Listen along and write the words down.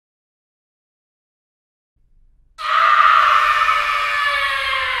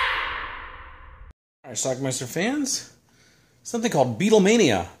Alright, Schlockmeister fans, something called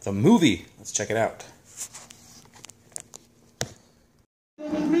BEATLEMANIA, the movie. Let's check it out. Our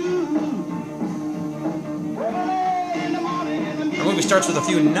movie starts with a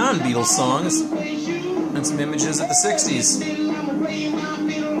few non-Beatles songs and some images of the 60s.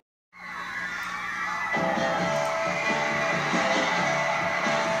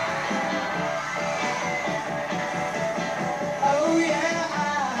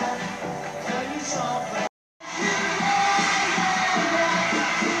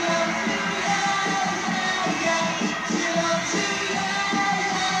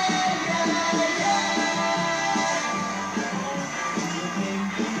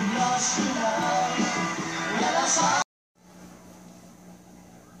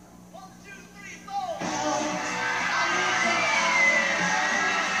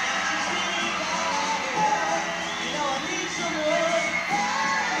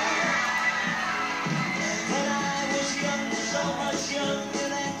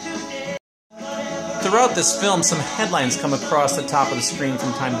 Throughout this film, some headlines come across the top of the screen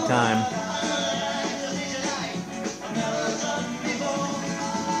from time to time.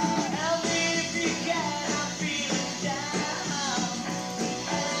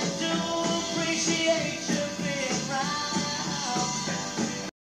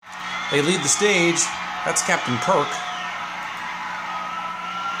 They lead the stage. That's Captain Kirk.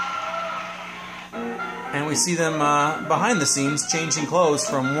 And we see them behind the scenes changing clothes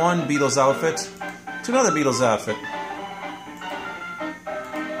from one Beatles outfit to another Beatles outfit.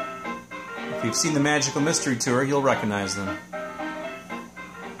 If you've seen the Magical Mystery Tour, you'll recognize them.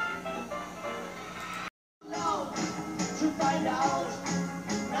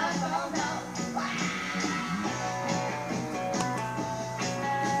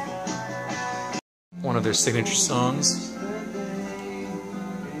 One of their signature songs.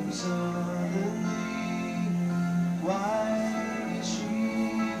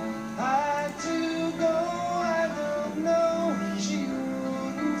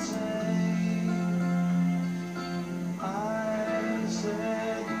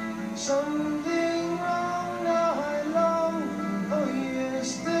 Something wrong now, I long for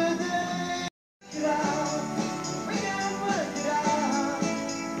yesterday. Get out, we can work it out.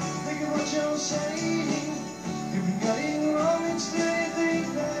 Think of what you're saying. You've been getting wrong and still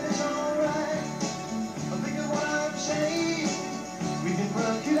think that it's alright. But think of what I'm saying. We can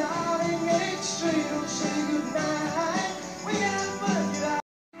work it out and get it straight. Don't say goodnight. We can work it out.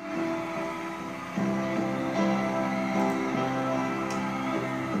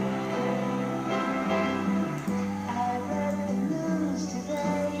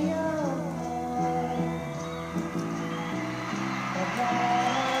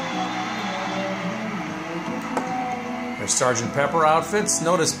 Their Sgt. Pepper outfits.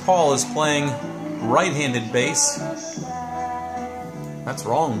 Notice Paul is playing right-handed bass. That's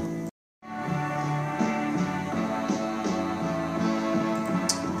wrong.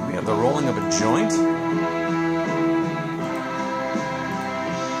 We have the rolling of a joint.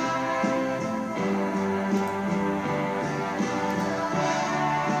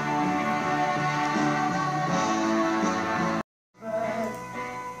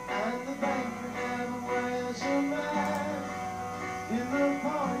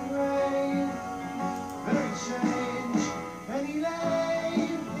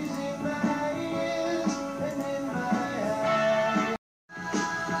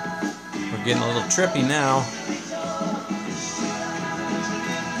 We're getting a little trippy now.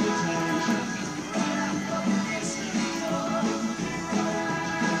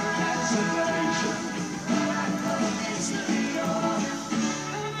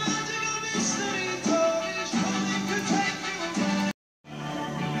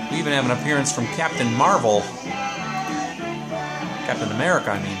 We even have an appearance from Captain Marvel. Captain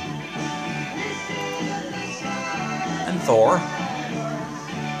America, I mean. And Thor.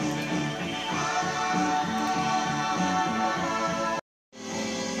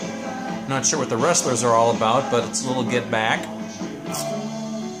 Not sure what the wrestlers are all about, but it's a little get back.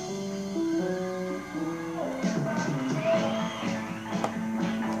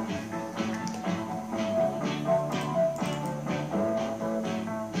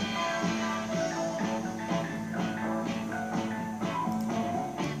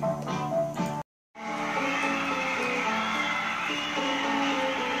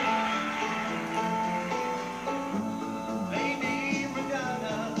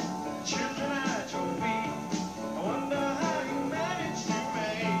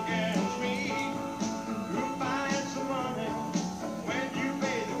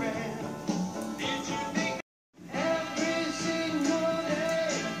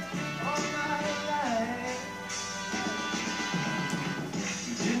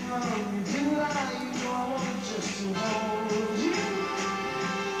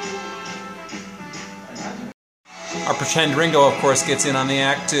 Our pretend Ringo, of course, gets in on the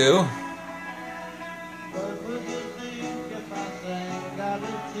act too.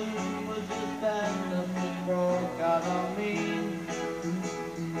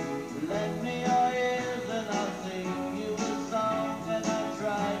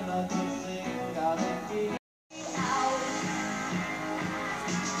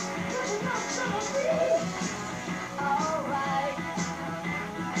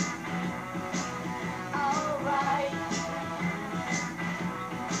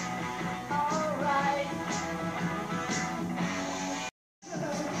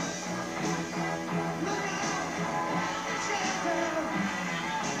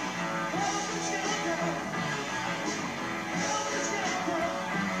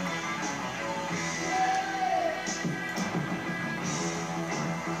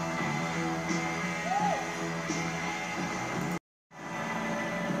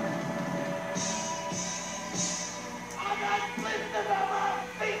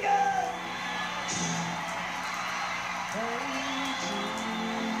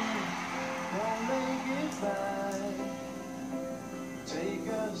 Take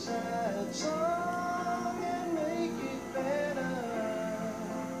a sad song and make it better.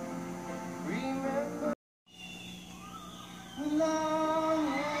 Remember the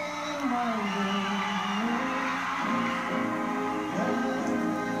long and winding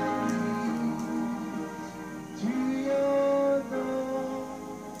to your door.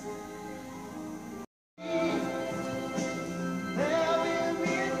 There will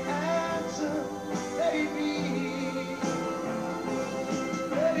be an answer, baby.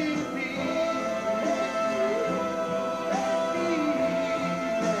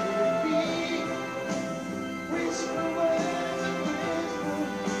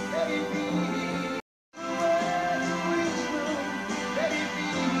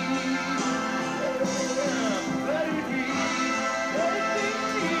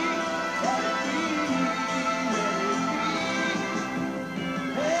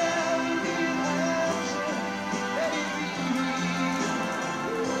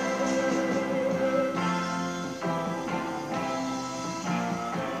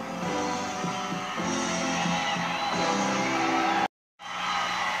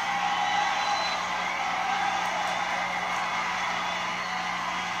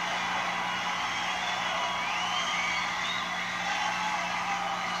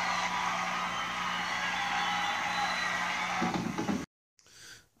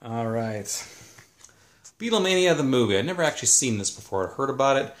 All right. Beatlemania the movie. I'd never actually seen this before. I'd heard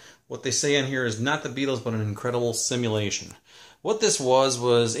about it. What they say in here is not the Beatles, but an incredible simulation. What this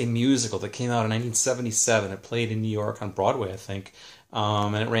was a musical that came out in 1977. It played in New York on Broadway, I think,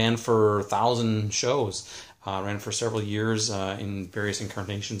 and it ran for 1,000 shows. Ran for several years in various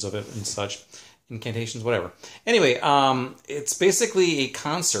incarnations of it and such. Incantations, whatever. Anyway, it's basically a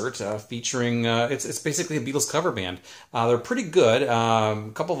concert featuring, it's basically a Beatles cover band. They're pretty good.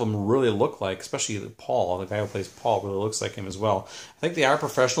 A couple of them really look like, especially Paul, the guy who plays Paul really looks like him as well. I think they are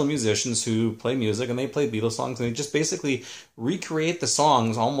professional musicians who play music, and they play Beatles songs, and they just basically recreate the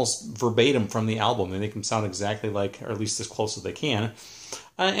songs almost verbatim from the album. They make them sound exactly like, or at least as close as they can.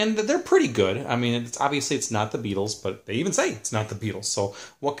 And they're pretty good. I mean, obviously it's not the Beatles, but they even say it's not the Beatles. So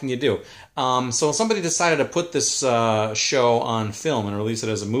what can you do? So somebody decided to put this show on film and release it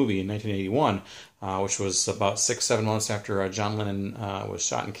as a movie in 1981, which was about 6-7 months after John Lennon was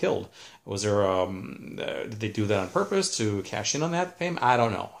shot and killed. Was there? Did they do that on purpose to cash in on that fame? I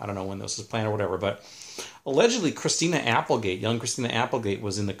don't know. I don't know when this was planned or whatever, but. Allegedly, Christina Applegate, young Christina Applegate,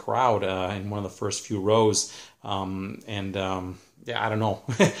 was in the crowd in one of the first few rows, yeah, I don't know.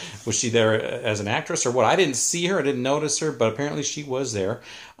 Was she there as an actress or what? I didn't see her. I didn't notice her, but apparently she was there.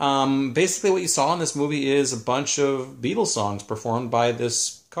 Basically, what you saw in this movie is a bunch of Beatles songs performed by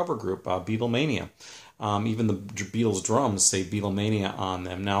this cover group, Beatlemania. Even the Beatles drums say Beatlemania on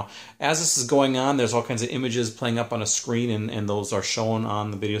them. Now, as this is going on, there's all kinds of images playing up on a screen, and those are shown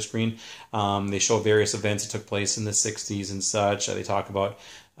on the video screen. They show various events that took place in the 60s and such. They talk about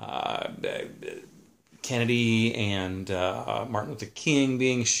Kennedy and Martin Luther King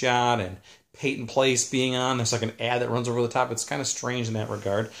being shot and Peyton Place being on. There's like an ad that runs over the top. It's kind of strange in that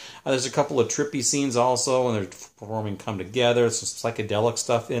regard. There's a couple of trippy scenes also, and they're performing Come Together. Some psychedelic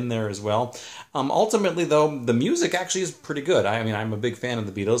stuff in there as well. Ultimately, though, the music actually is pretty good. I mean, I'm a big fan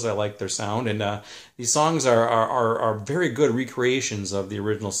of the Beatles. I like their sound, and these songs are very good recreations of the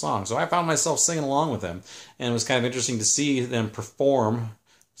original song. So I found myself singing along with them, and it was kind of interesting to see them perform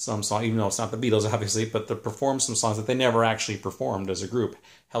some song, even though it's not the Beatles, obviously, but to perform some songs that they never actually performed as a group.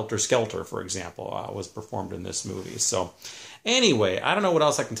 Helter Skelter, for example, was performed in this movie. So, Anyway, I don't know what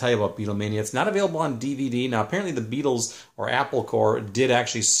else I can tell you about Beatlemania. It's not available on DVD. Now, apparently the Beatles, or Apple Corps, did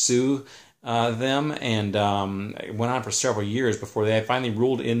actually sue them, and it went on for several years before they finally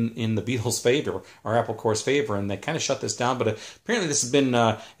ruled in the Beatles' favor, or Apple Corps' favor, and they kind of shut this down. But apparently this has been,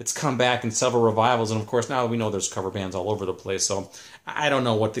 it's come back in several revivals, and of course now we know there's cover bands all over the place, so I don't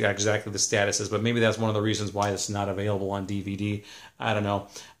know what exactly the status is, but maybe that's one of the reasons why it's not available on DVD. I don't know.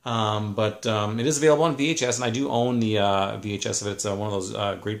 But it is available on VHS, and I do own the VHS of it. It's one of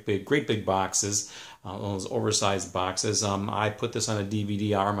those great big boxes. One of those oversized boxes. I put this on a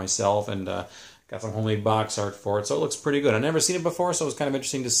DVD-R myself and got some homemade box art for it, so it looks pretty good. I've never seen it before, so it was kind of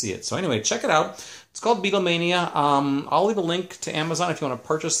interesting to see it. So anyway, check it out. It's called Beatlemania. I'll leave a link to Amazon if you want to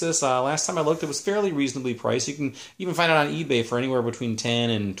purchase this. Last time I looked, it was fairly reasonably priced. You can even find it on eBay for anywhere between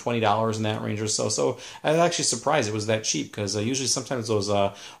 $10 and $20 in that range or so. So I was actually surprised it was that cheap, because usually sometimes those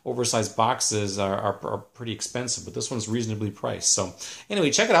oversized boxes are pretty expensive, but this one's reasonably priced. So anyway,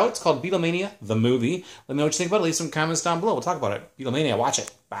 check it out. It's called Beatlemania, the movie. Let me know what you think about it. Leave some comments down below. We'll talk about it. Beatlemania, watch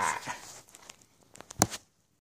it. Bye.